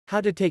How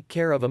to take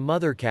care of a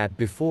mother cat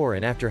before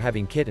and after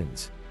having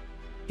kittens.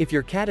 If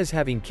your cat is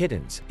having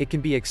kittens, it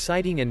can be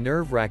exciting and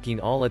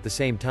nerve-wracking all at the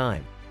same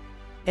time.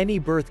 Any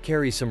birth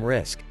carries some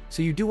risk,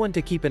 so you do want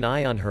to keep an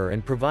eye on her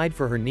and provide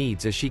for her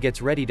needs as she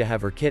gets ready to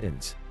have her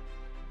kittens.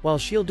 While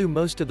she'll do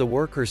most of the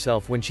work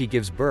herself when she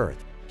gives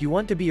birth, you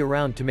want to be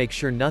around to make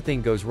sure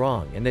nothing goes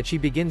wrong and that she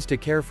begins to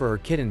care for her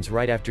kittens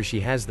right after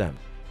she has them.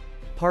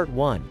 Part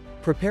 1.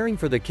 Preparing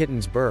for the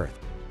kitten's birth.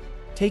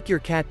 Take your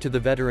cat to the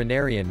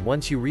veterinarian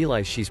once you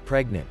realize she's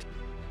pregnant.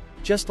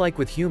 Just like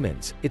with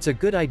humans, it's a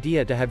good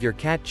idea to have your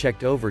cat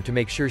checked over to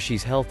make sure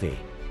she's healthy.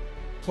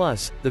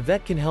 Plus, the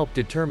vet can help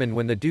determine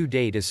when the due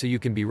date is so you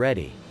can be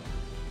ready.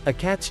 A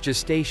cat's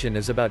gestation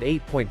is about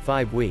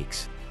 8.5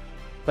 weeks.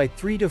 By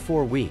 3 to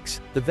 4 weeks,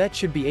 the vet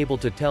should be able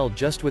to tell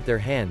just with their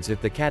hands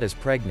if the cat is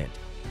pregnant.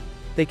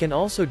 They can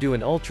also do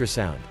an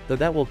ultrasound, though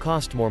that will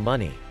cost more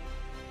money.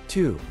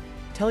 2.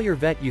 Tell your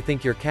vet you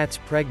think your cat's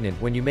pregnant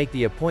when you make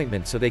the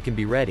appointment so they can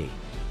be ready.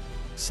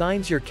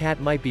 Signs your cat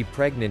might be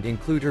pregnant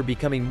include her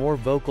becoming more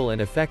vocal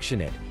and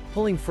affectionate,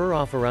 pulling fur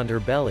off around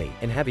her belly,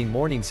 and having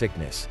morning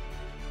sickness.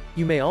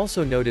 You may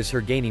also notice her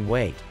gaining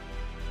weight.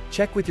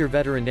 Check with your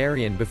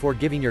veterinarian before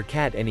giving your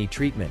cat any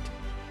treatment.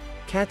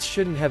 Cats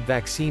shouldn't have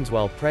vaccines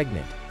while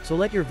pregnant, so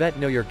let your vet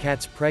know your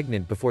cat's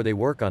pregnant before they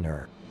work on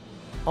her.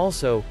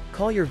 Also,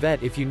 call your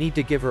vet if you need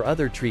to give her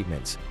other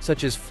treatments,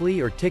 such as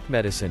flea or tick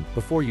medicine,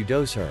 before you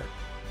dose her.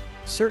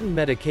 Certain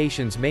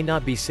medications may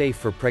not be safe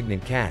for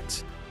pregnant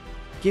cats.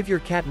 Give your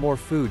cat more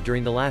food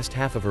during the last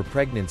half of her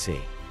pregnancy.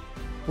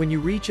 When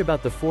you reach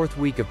about the 4th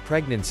week of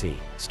pregnancy,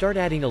 start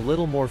adding a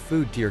little more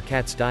food to your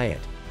cat's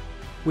diet.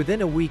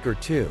 Within a week or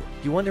two,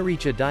 you want to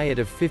reach a diet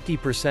of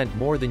 50%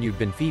 more than you've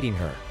been feeding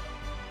her.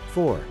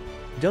 4.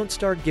 Don't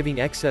start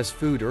giving excess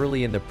food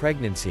early in the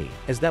pregnancy,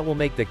 as that will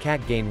make the cat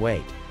gain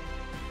weight.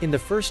 In the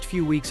first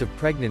few weeks of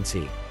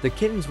pregnancy, the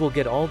kittens will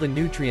get all the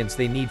nutrients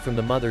they need from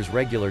the mother's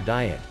regular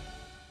diet.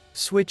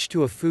 Switch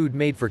to a food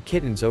made for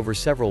kittens over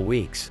several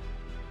weeks.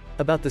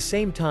 About the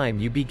same time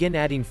you begin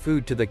adding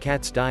food to the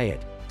cat's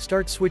diet,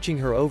 start switching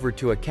her over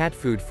to a cat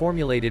food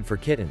formulated for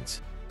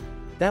kittens.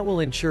 That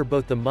will ensure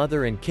both the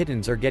mother and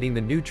kittens are getting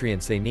the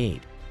nutrients they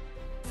need.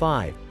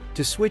 5.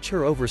 To switch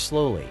her over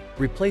slowly,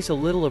 replace a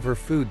little of her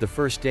food the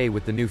first day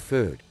with the new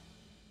food.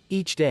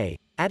 Each day,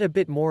 add a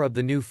bit more of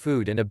the new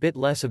food and a bit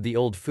less of the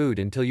old food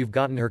until you've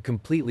gotten her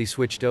completely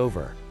switched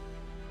over.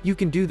 You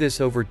can do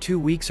this over 2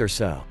 weeks or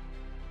so.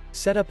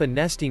 Set up a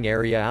nesting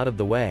area out of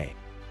the way.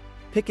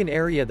 Pick an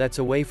area that's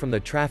away from the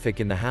traffic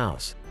in the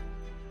house.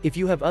 If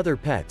you have other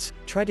pets,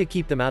 try to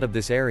keep them out of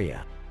this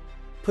area.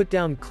 Put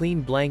down clean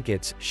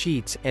blankets,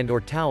 sheets,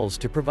 and/or towels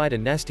to provide a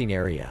nesting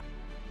area.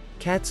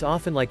 Cats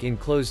often like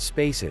enclosed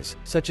spaces,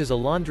 such as a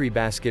laundry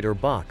basket or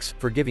box,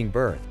 for giving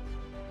birth.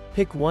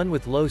 Pick one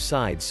with low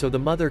sides so the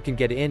mother can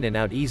get in and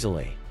out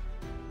easily.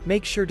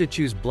 Make sure to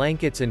choose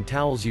blankets and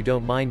towels you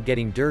don't mind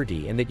getting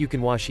dirty and that you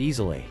can wash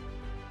easily.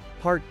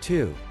 Part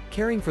 2.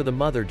 Caring for the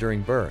mother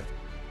during birth.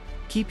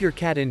 Keep your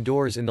cat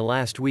indoors in the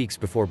last weeks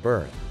before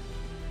birth.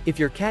 If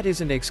your cat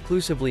isn't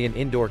exclusively an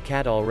indoor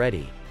cat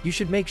already, you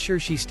should make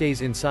sure she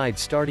stays inside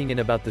starting in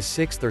about the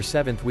 6th or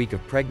 7th week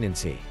of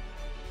pregnancy.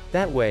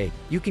 That way,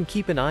 you can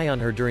keep an eye on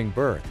her during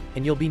birth,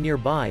 and you'll be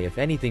nearby if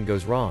anything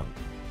goes wrong.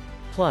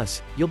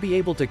 Plus, you'll be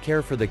able to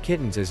care for the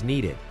kittens as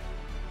needed.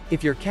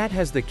 If your cat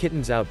has the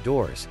kittens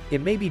outdoors, it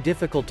may be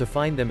difficult to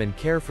find them and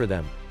care for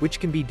them, which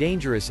can be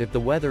dangerous if the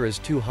weather is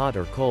too hot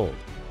or cold.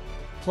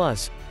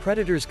 Plus,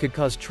 predators could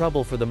cause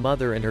trouble for the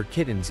mother and her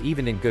kittens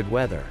even in good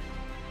weather.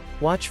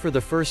 Watch for the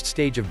first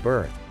stage of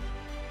birth.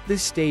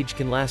 This stage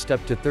can last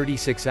up to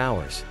 36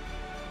 hours.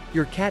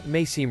 Your cat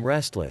may seem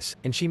restless,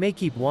 and she may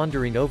keep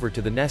wandering over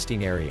to the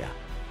nesting area.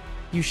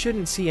 You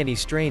shouldn't see any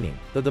straining,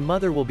 though the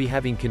mother will be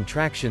having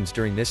contractions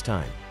during this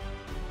time.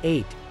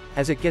 8.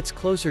 As it gets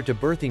closer to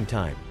birthing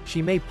time,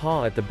 she may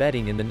paw at the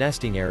bedding in the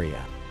nesting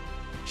area.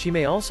 She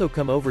may also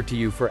come over to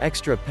you for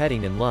extra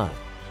petting and love.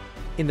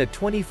 In the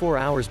 24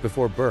 hours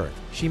before birth,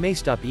 she may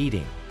stop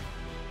eating.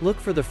 Look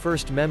for the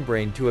first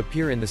membrane to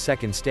appear in the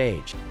second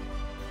stage.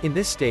 In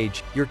this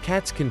stage, your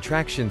cat's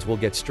contractions will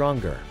get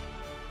stronger.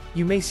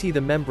 You may see the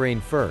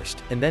membrane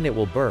first, and then it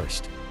will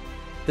burst.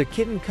 The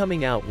kitten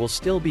coming out will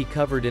still be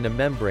covered in a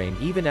membrane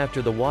even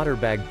after the water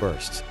bag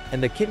bursts,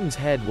 and the kitten's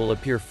head will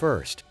appear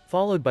first,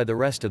 followed by the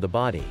rest of the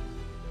body.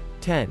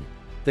 10.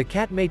 The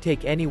cat may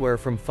take anywhere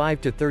from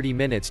 5 to 30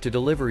 minutes to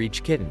deliver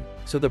each kitten,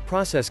 so the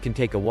process can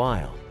take a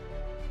while.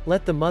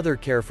 Let the mother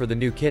care for the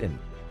new kitten.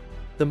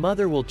 The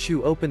mother will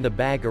chew open the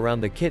bag around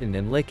the kitten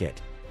and lick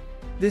it.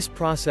 This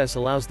process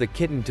allows the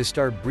kitten to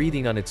start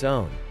breathing on its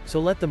own, so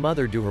let the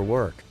mother do her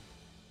work.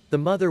 The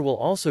mother will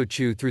also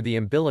chew through the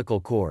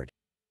umbilical cord.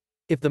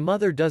 If the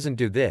mother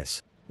doesn't do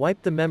this,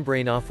 wipe the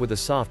membrane off with a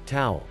soft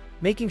towel,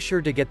 making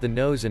sure to get the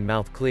nose and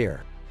mouth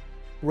clear.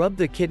 Rub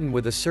the kitten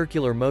with a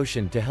circular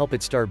motion to help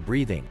it start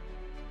breathing.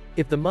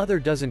 If the mother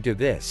doesn't do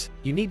this,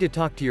 you need to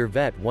talk to your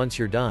vet once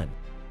you're done.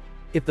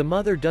 If the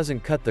mother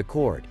doesn't cut the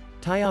cord,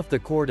 tie off the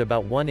cord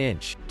about 1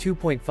 inch,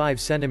 2.5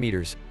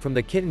 centimeters, from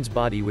the kitten's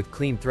body with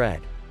clean thread.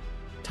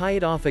 Tie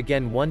it off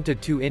again 1 to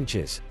 2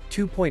 inches,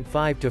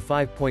 2.5 to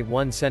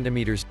 5.1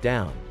 centimeters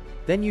down.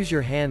 Then use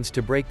your hands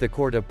to break the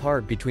cord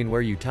apart between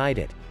where you tied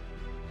it.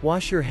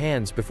 Wash your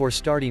hands before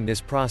starting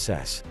this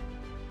process.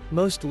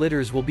 Most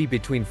litters will be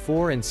between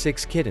 4 and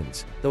 6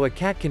 kittens, though a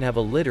cat can have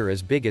a litter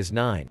as big as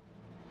 9.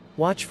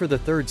 Watch for the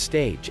third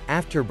stage,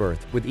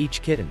 afterbirth, with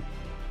each kitten.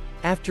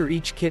 After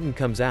each kitten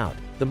comes out,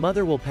 the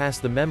mother will pass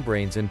the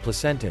membranes and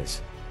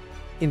placentas.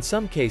 In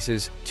some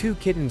cases, 2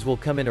 kittens will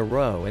come in a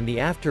row and the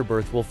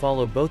afterbirth will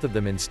follow both of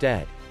them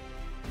instead.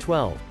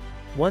 12.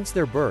 Once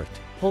they're birthed,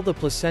 pull the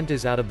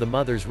placentas out of the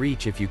mother's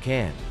reach if you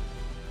can.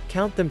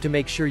 Count them to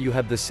make sure you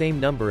have the same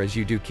number as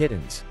you do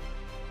kittens.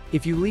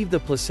 If you leave the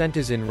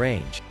placentas in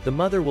range, the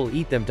mother will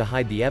eat them to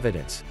hide the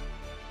evidence.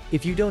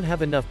 If you don't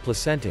have enough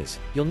placentas,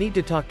 you'll need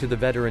to talk to the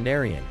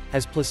veterinarian,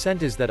 as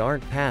placentas that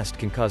aren't passed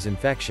can cause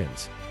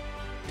infections.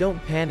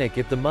 Don't panic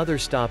if the mother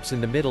stops in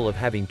the middle of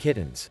having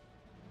kittens.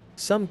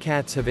 Some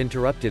cats have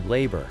interrupted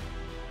labor.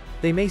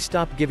 They may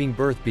stop giving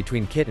birth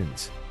between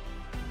kittens.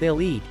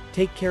 They'll eat,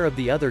 take care of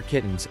the other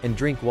kittens, and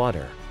drink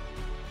water.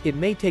 It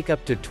may take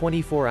up to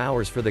 24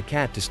 hours for the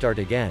cat to start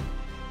again.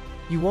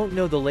 You won't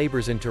know the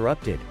labor's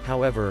interrupted,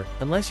 however,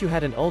 unless you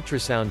had an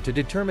ultrasound to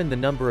determine the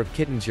number of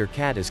kittens your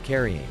cat is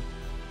carrying.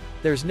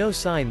 There's no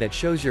sign that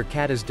shows your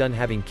cat is done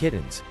having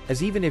kittens,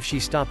 as even if she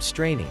stops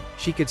straining,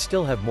 she could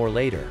still have more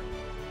later.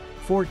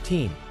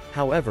 14.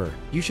 However,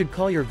 you should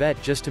call your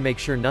vet just to make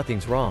sure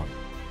nothing's wrong.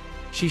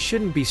 She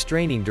shouldn't be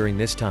straining during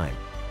this time.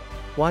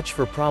 Watch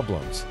for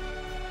problems.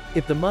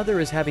 If the mother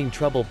is having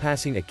trouble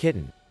passing a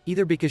kitten,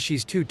 either because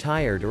she's too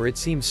tired or it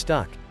seems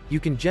stuck,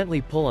 you can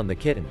gently pull on the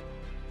kitten.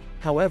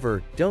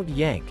 However, don't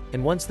yank,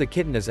 and once the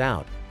kitten is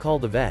out, call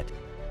the vet.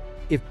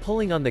 If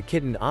pulling on the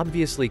kitten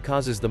obviously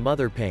causes the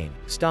mother pain,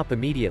 stop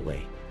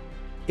immediately.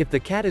 If the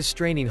cat is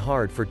straining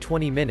hard for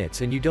 20 minutes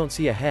and you don't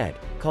see a head,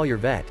 call your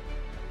vet.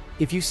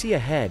 If you see a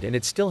head and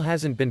it still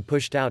hasn't been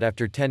pushed out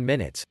after 10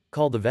 minutes,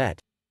 call the vet.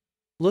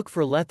 Look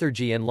for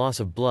lethargy and loss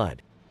of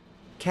blood.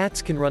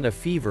 Cats can run a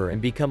fever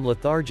and become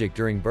lethargic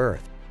during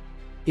birth.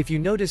 If you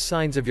notice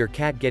signs of your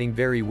cat getting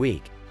very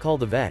weak, call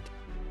the vet.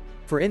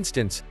 For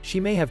instance, she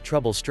may have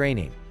trouble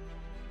straining.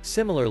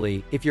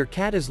 Similarly, if your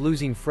cat is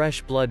losing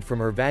fresh blood from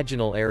her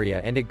vaginal area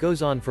and it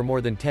goes on for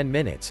more than 10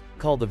 minutes,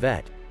 call the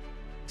vet.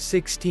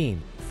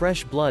 16.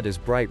 Fresh blood is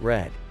bright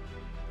red.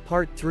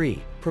 Part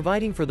 3.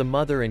 Providing for the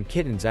mother and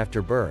kittens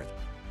after birth.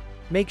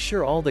 Make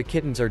sure all the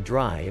kittens are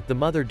dry if the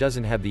mother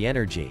doesn't have the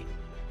energy.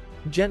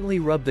 Gently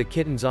rub the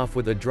kittens off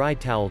with a dry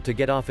towel to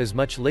get off as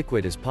much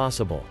liquid as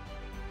possible.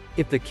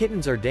 If the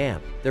kittens are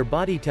damp, their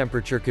body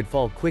temperature could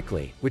fall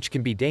quickly, which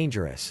can be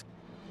dangerous.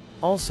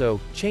 Also,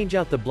 change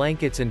out the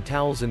blankets and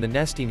towels in the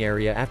nesting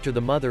area after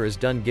the mother is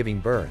done giving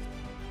birth.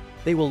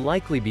 They will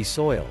likely be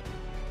soiled.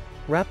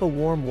 Wrap a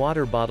warm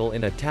water bottle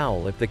in a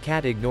towel if the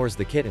cat ignores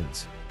the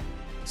kittens.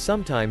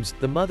 Sometimes,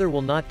 the mother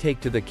will not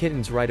take to the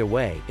kittens right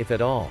away, if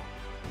at all.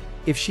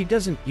 If she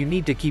doesn't, you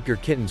need to keep your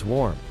kittens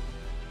warm.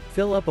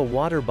 Fill up a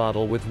water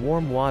bottle with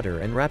warm water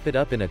and wrap it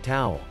up in a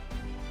towel.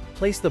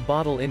 Place the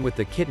bottle in with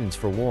the kittens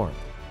for warmth.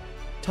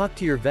 Talk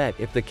to your vet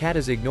if the cat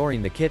is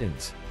ignoring the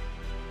kittens.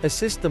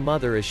 Assist the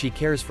mother as she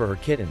cares for her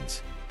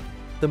kittens.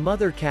 The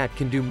mother cat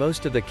can do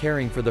most of the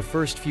caring for the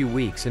first few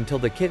weeks until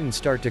the kittens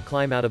start to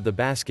climb out of the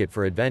basket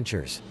for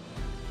adventures.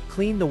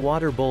 Clean the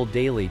water bowl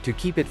daily to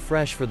keep it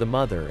fresh for the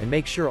mother and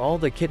make sure all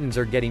the kittens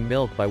are getting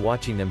milk by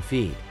watching them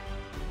feed.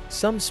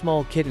 Some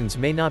small kittens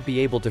may not be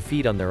able to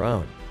feed on their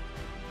own.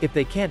 If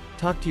they can't,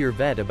 talk to your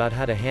vet about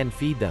how to hand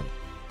feed them.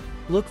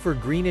 Look for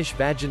greenish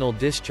vaginal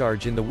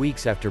discharge in the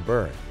weeks after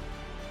birth.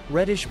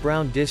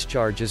 Reddish-brown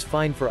discharge is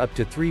fine for up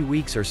to 3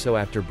 weeks or so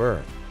after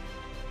birth.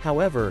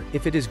 However,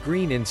 if it is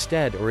green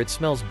instead or it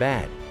smells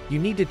bad, you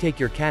need to take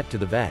your cat to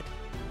the vet.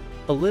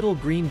 A little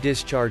green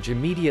discharge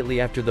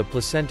immediately after the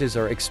placentas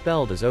are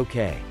expelled is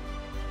okay.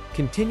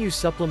 Continue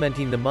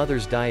supplementing the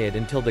mother's diet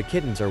until the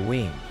kittens are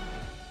weaned.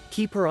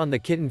 Keep her on the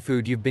kitten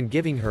food you've been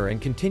giving her and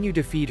continue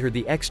to feed her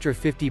the extra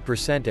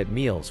 50% at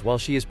meals while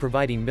she is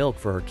providing milk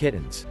for her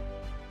kittens.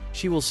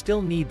 She will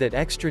still need that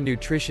extra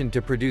nutrition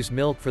to produce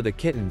milk for the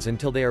kittens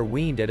until they are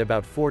weaned at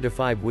about 4 to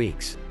 5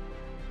 weeks.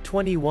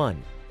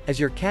 21. As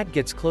your cat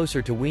gets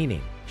closer to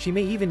weaning, she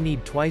may even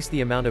need twice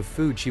the amount of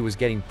food she was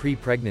getting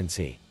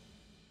pre-pregnancy.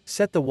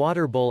 Set the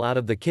water bowl out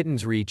of the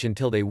kitten's reach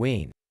until they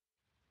wean.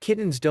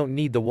 Kittens don't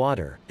need the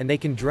water, and they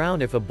can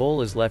drown if a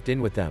bowl is left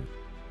in with them.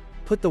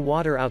 Put the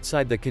water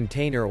outside the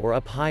container or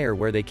up higher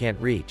where they can't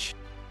reach.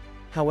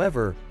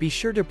 However, be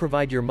sure to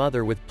provide your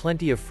mother with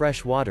plenty of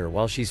fresh water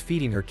while she's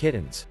feeding her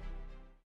kittens.